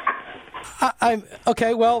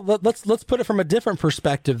 Okay, well, let's put it from a different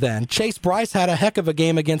perspective then. Chase Bryce had a heck of a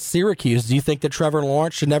game against Syracuse. Do you think that Trevor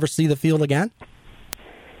Lawrence should never see the field again?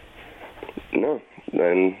 No,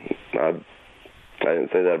 and I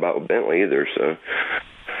didn't say that about Bentley either. So,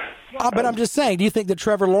 but I'm just saying, do you think that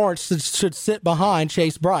Trevor Lawrence should sit behind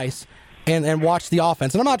Chase Bryce and watch the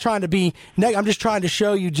offense? And I'm not trying to be negative. I'm just trying to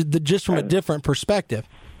show you just from a different perspective.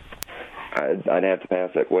 I'd have to pass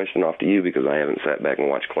that question off to you because I haven't sat back and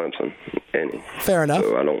watched Clemson any. Fair enough.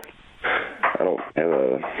 So I don't have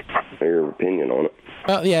a fair opinion on it.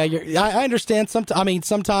 Yeah, I understand.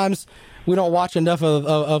 Sometimes we don't watch enough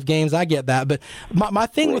of games. I get that. But my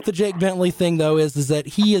thing with the Jake Bentley thing, though, is that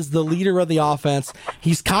he is the leader of the offense.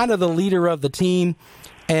 He's kind of the leader of the team,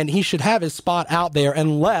 and he should have his spot out there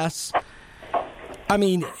unless – I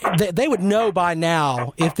mean, they would know by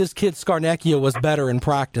now if this kid Scarnecchia was better in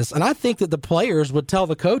practice. And I think that the players would tell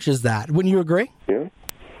the coaches that. Wouldn't you agree? Yeah.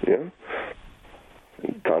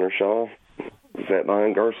 Connor Shaw sat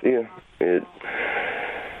behind Garcia. I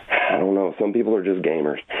don't know. Some people are just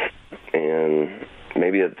gamers. And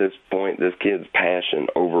maybe at this point, this kid's passion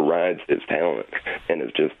overrides his talent, and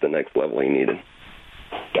it's just the next level he needed.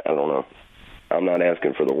 I don't know. I'm not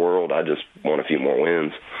asking for the world. I just want a few more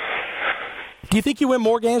wins. Do you think you win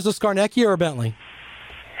more games with Scarnecchia or Bentley?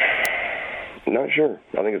 Not sure.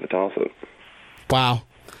 I think it's a toss-up. Wow.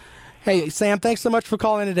 Hey, Sam, thanks so much for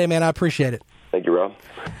calling today, man. I appreciate it. Thank you, Rob.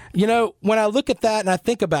 You know, when I look at that and I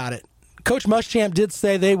think about it, Coach Muschamp did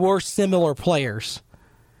say they were similar players.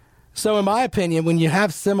 So in my opinion, when you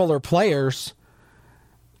have similar players,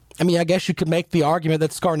 I mean, I guess you could make the argument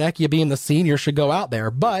that Scarnecchia, being the senior, should go out there.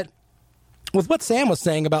 But with what Sam was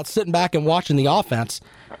saying about sitting back and watching the offense,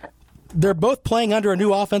 they're both playing under a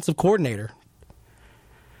new offensive coordinator.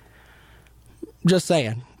 Just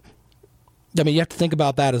saying. I mean, you have to think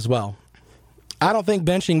about that as well. I don't think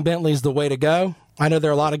benching Bentley is the way to go. I know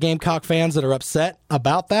there are a lot of Gamecock fans that are upset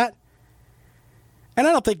about that. And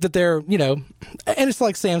I don't think that they're, you know, and it's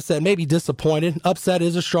like Sam said, maybe disappointed. Upset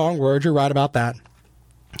is a strong word. You're right about that.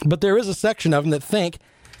 But there is a section of them that think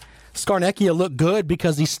Scarnecchia looked good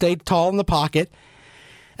because he stayed tall in the pocket,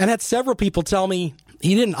 and had several people tell me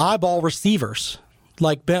he didn't eyeball receivers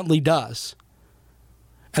like Bentley does.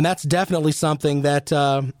 And that's definitely something that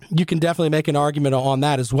you can definitely make an argument on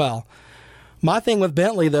that as well. My thing with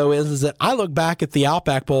Bentley, though, is that I look back at the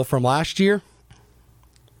Outback Bowl from last year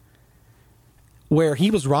where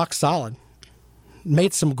he was rock solid,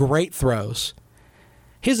 made some great throws.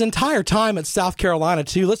 His entire time at South Carolina,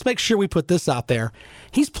 too, let's make sure we put this out there.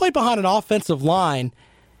 He's played behind an offensive line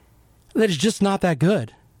that is just not that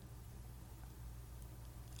good.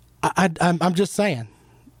 I'm just saying,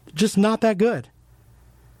 just not that good.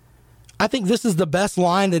 I think this is the best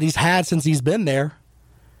line that he's had since he's been there.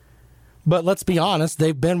 But let's be honest,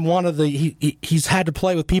 they've been one of the... He's had to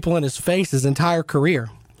play with people in his face his entire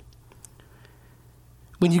career.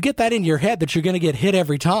 When you get that in your head that you're going to get hit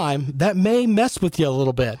every time, that may mess with you a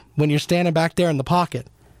little bit when you're standing back there in the pocket.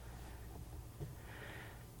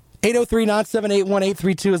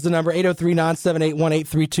 803-978-1832 is the number.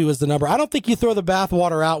 803-978-1832 is the number. I don't think you throw the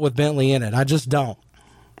bathwater out with Bentley in it. I just don't.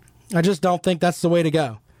 I just don't think that's the way to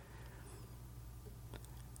go.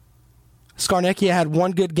 Scarnecchia had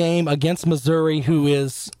one good game against Missouri, who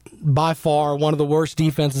is by far one of the worst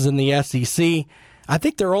defenses in the SEC. I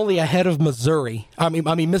think they're only ahead of Mississippi,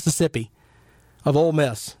 of Ole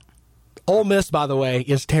Miss. Ole Miss, by the way,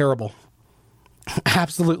 is terrible.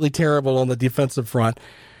 Absolutely terrible on the defensive front.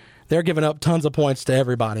 They're giving up tons of points to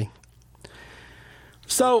everybody.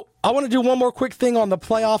 So I want to do one more quick thing on the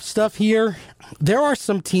playoff stuff here. There are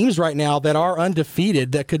some teams right now that are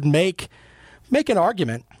undefeated that could make an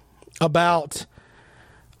argument about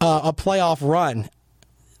a playoff run.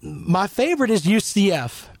 My favorite is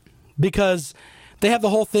UCF because they have the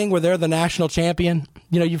whole thing where they're the national champion.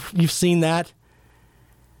 You know, you've seen that.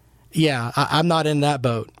 Yeah, I'm not in that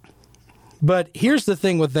boat. But here's the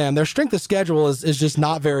thing with them. Their strength of schedule is just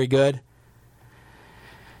not very good.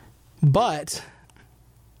 But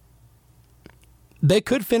they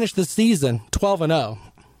could finish the season 12-0.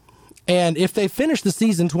 And if they finish the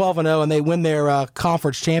season 12-0 and they win their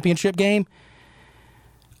conference championship game,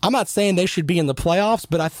 I'm not saying they should be in the playoffs,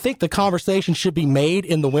 but I think the conversation should be made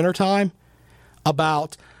in the wintertime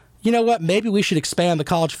about, you know what, maybe we should expand the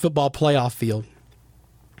college football playoff field.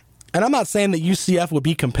 And I'm not saying that UCF would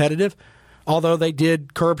be competitive, although they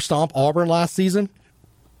did curb stomp Auburn last season.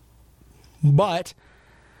 But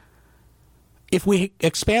if we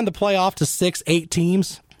expand the playoff to 6-8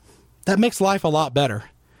 teams, that makes life a lot better.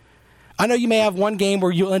 I know you may have one game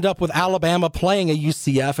where you'll end up with Alabama playing a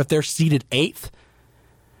UCF if they're seeded 8th.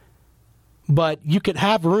 But you could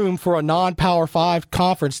have room for a non-Power 5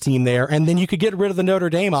 conference team there, and then you could get rid of the Notre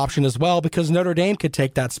Dame option as well because Notre Dame could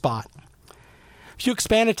take that spot. If you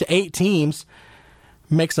expand it to 8 teams,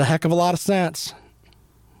 it makes a heck of a lot of sense.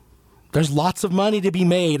 There's lots of money to be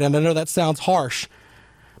made, and I know that sounds harsh,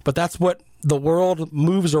 but that's what the world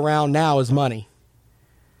moves around now is money.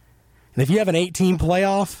 And if you have an 8-team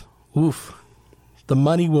playoff, oof, the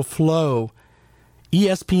money will flow.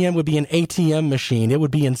 ESPN would be an ATM machine. It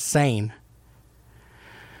would be insane.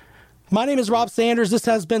 My name is Rob Sanders. This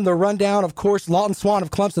has been the rundown. Of course, Lawton Swan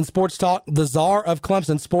of Clemson Sports Talk, the czar of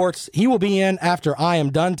Clemson Sports. He will be in after I am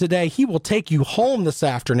done today. He will take you home this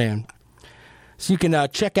afternoon. So you can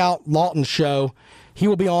check out Lawton's show. He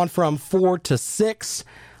will be on from 4 to 6.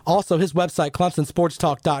 Also, his website,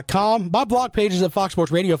 ClemsonSportsTalk.com. My blog page is at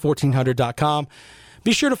FoxSportsRadio1400.com.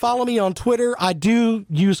 Be sure to follow me on Twitter. I do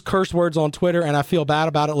use curse words on Twitter, and I feel bad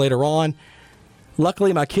about it later on.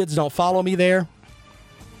 Luckily, my kids don't follow me there.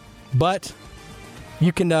 But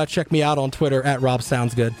you can check me out on Twitter at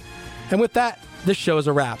RobSoundsGood. And with that, this show is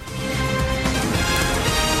a wrap.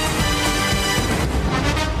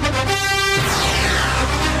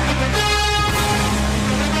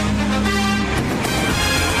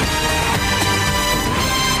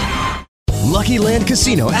 Lucky Lucky Land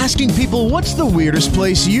Casino, asking people, what's the weirdest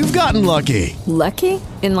place you've gotten lucky? Lucky?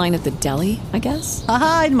 In line at the deli, I guess?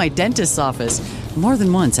 Aha, in my dentist's office. More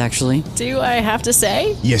than once, actually. Do I have to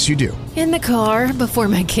say? Yes, you do. In the car before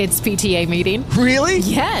my kids' PTA meeting. Really?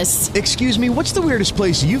 Yes. Excuse me, what's the weirdest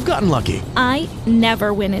place you've gotten lucky? I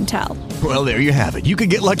never win and tell. Well, there you have it. You can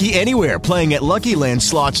get lucky anywhere, playing at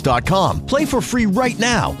LuckyLandSlots.com. Play for free right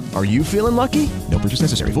now. Are you feeling lucky? No purchase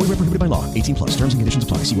necessary. Void where prohibited by law. 18+. Terms and conditions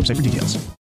apply. See website for details.